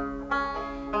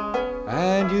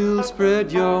 and you'll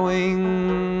spread your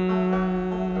wings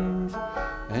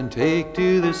and take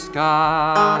to the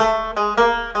sky.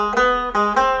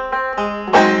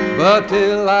 But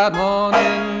till that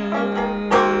morning,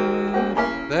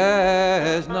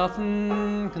 there's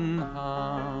nothing can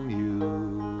harm you.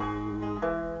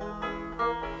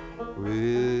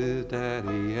 With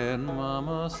Daddy and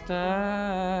Mama standing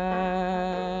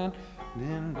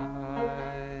by.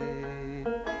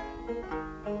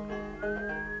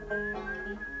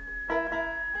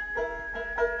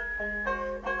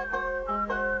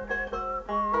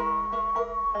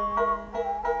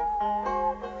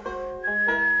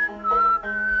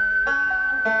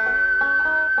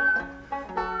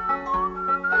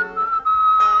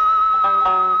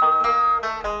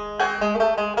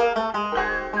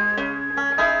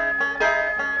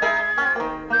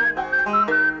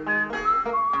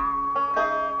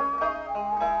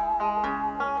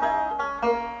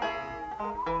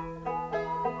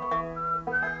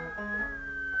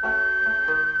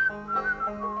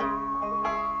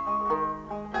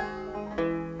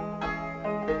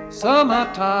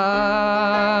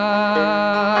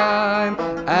 summertime,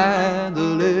 and the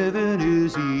living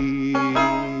is easy.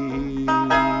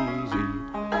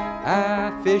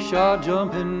 And fish are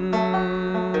jumping,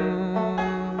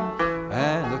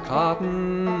 and the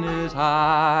cotton is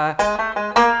high.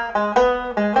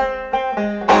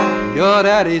 Your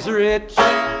daddy's rich,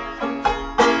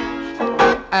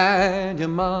 and your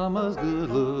mama's good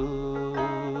looking.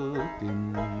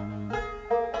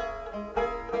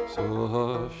 So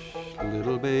hush,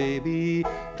 little baby,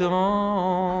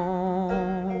 don't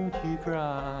you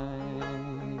cry.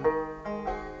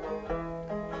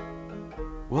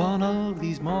 One of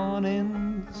these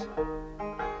mornings,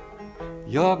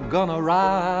 you're gonna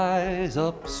rise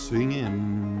up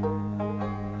singing,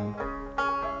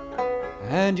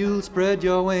 and you'll spread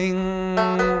your wings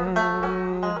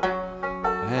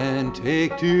and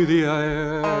take to the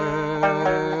air.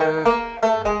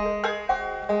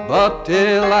 But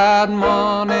till that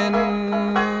morning,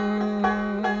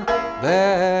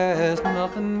 there's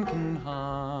nothing can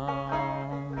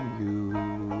harm you,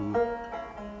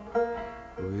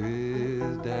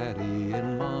 with Daddy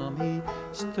and Mommy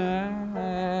standing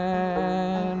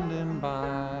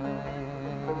by.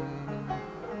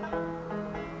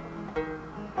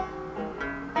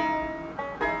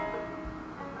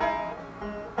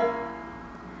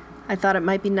 I thought it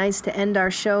might be nice to end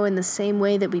our show in the same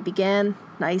way that we began,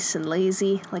 nice and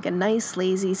lazy, like a nice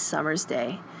lazy summer's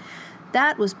day.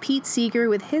 That was Pete Seeger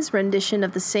with his rendition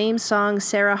of the same song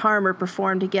Sarah Harmer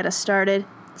performed to get us started,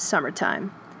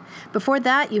 Summertime. Before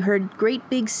that, you heard Great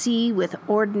Big Sea with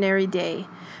Ordinary Day.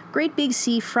 Great Big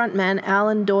Sea frontman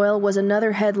Alan Doyle was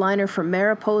another headliner for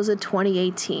Mariposa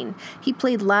 2018. He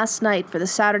played last night for the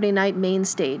Saturday night main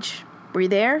stage. Were you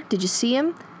there? Did you see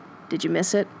him? Did you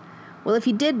miss it? Well, if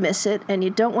you did miss it, and you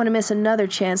don't want to miss another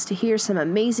chance to hear some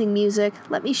amazing music,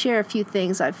 let me share a few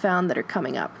things I've found that are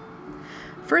coming up.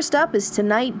 First up is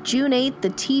tonight, June 8th, the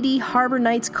TD Harbor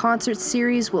Nights concert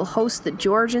series will host the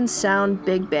Georgian Sound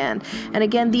Big Band. And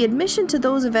again, the admission to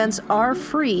those events are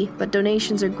free, but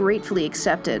donations are gratefully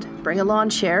accepted. Bring a lawn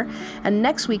chair. And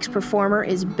next week's performer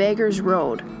is Beggars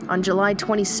Road. On July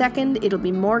 22nd, it'll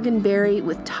be Morgan Berry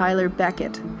with Tyler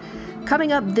Beckett.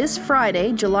 Coming up this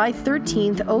Friday, July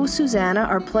 13th, Oh Susanna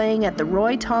are playing at the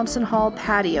Roy Thompson Hall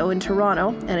patio in Toronto,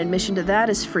 and admission to that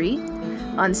is free.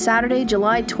 On Saturday,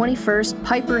 July 21st,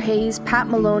 Piper Hayes, Pat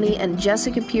Maloney, and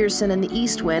Jessica Pearson and the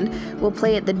East Wind will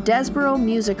play at the Desborough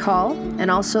Music Hall,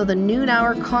 and also the Noon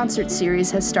Hour concert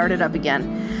series has started up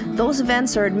again. Those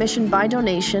events are admission by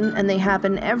donation, and they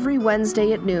happen every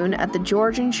Wednesday at noon at the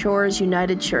Georgian Shores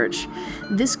United Church.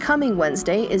 This coming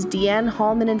Wednesday is Deanne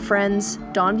Hallman and Friends,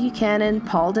 Don Buchanan,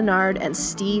 Paul Denard, and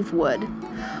Steve Wood.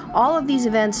 All of these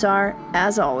events are,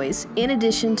 as always, in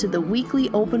addition to the weekly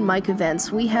open mic events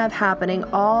we have happening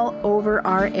all over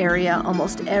our area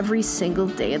almost every single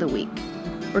day of the week.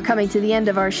 We're coming to the end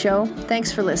of our show.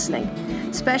 Thanks for listening.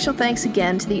 Special thanks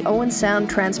again to the Owen Sound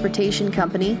Transportation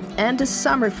Company and to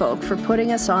Summerfolk for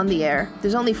putting us on the air.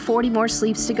 There's only 40 more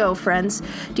sleeps to go, friends.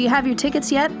 Do you have your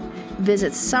tickets yet?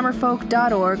 Visit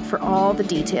summerfolk.org for all the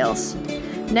details.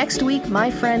 Next week,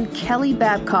 my friend Kelly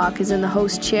Babcock is in the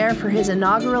host chair for his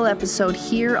inaugural episode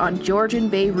here on Georgian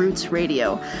Bay Roots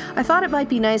Radio. I thought it might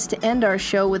be nice to end our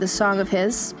show with a song of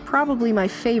his, probably my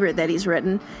favorite that he's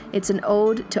written. It's an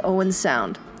ode to Owen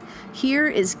Sound. Here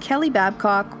is Kelly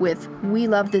Babcock with We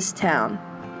Love This Town.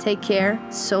 Take care.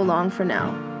 So long for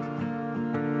now.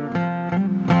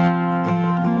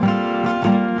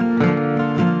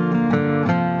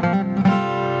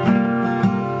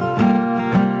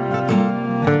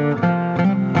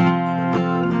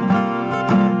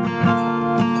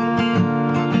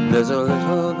 There's a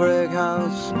little brick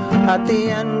house at the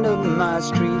end of my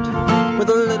street with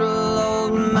a little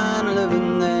old man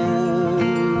living there,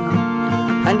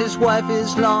 and his wife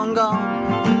is long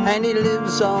gone and he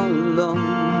lives all alone.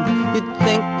 You'd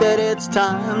think that it's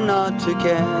time not to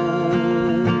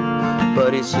care,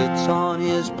 but he sits on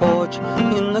his porch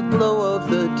in the glow of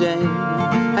the day,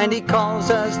 and he calls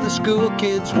as the school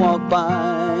kids walk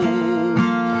by,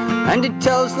 and he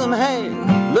tells them, hey,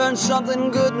 learn something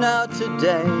good now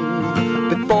today,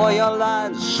 before your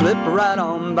lives slip right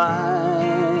on by.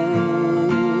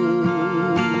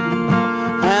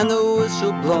 And the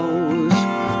whistle blows,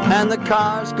 and the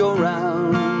cars go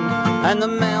round, and the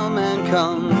mailman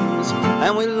comes,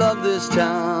 and we love this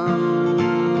town.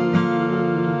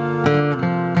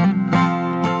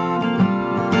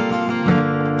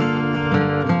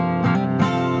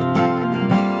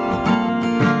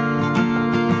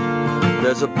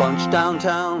 There's a bunch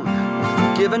downtown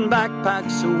giving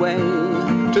backpacks away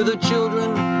to the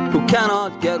children who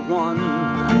cannot get one.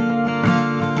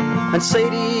 And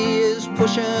Sadie is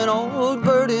pushing old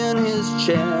Bert in his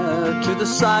chair to the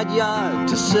side yard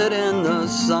to sit in the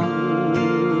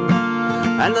sun.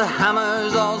 And the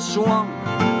hammers all swung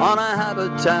on a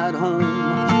Habitat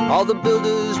home, all the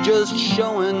builders just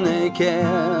showing they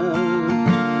care.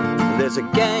 There's a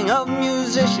gang of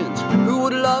musicians who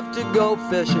would love to go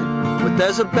fishing, but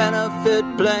there's a benefit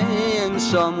playing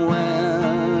somewhere.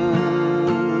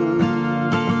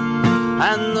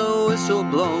 And the whistle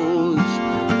blows,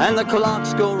 and the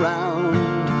clocks go round,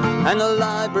 and the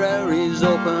library's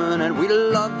open, and we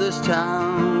love this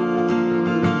town.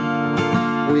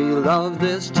 We love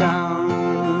this town.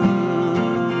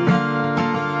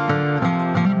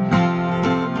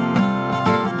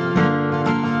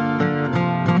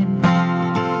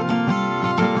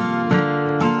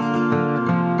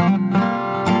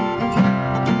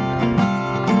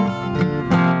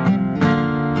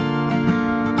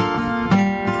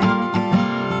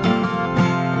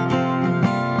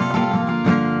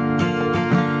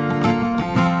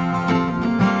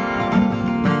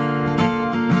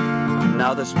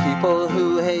 Now there's people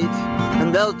who hate,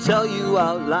 and they'll tell you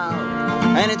out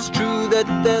loud, and it's true that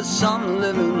there's some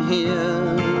living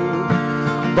here.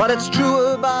 But it's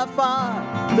truer by far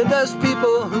that there's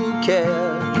people who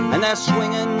care, and they're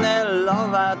swinging their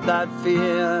love at that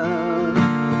fear.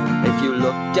 If you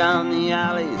look down the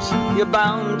alleys, you're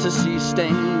bound to see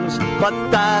stains, but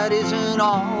that isn't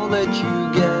all that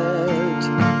you get.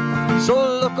 So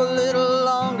look a little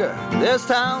longer, this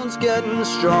town's getting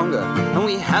stronger, and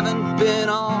we haven't been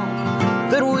all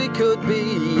that we could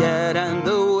be yet. And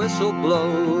the whistle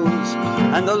blows,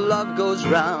 and the love goes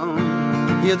round.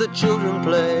 Hear the children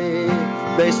play,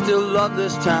 they still love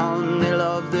this town, they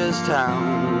love this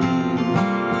town.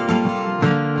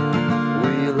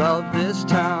 We love this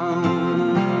town.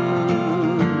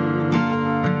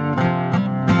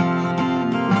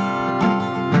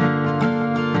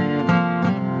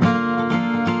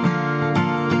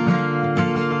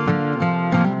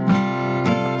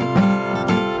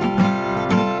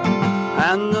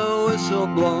 And the whistle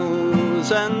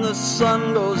blows, and the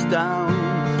sun goes down,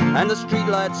 and the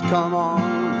streetlights come on,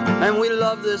 and we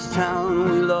love this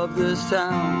town, we love this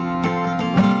town.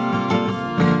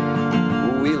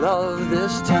 We love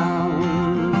this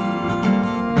town.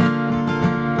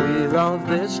 We love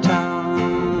this town.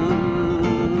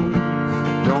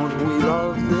 Don't we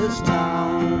love this town?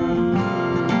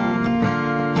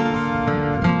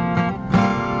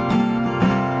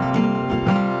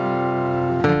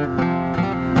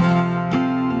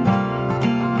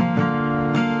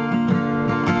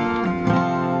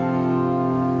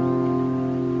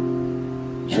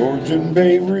 Georgian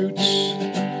Bay Roots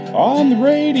on the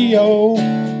radio,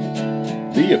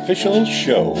 the official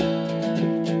show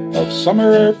of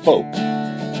summer folk,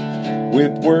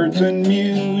 with words and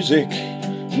music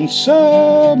and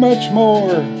so much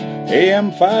more.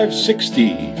 AM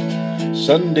 560,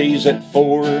 Sundays at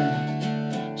 4,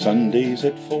 Sundays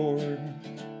at 4.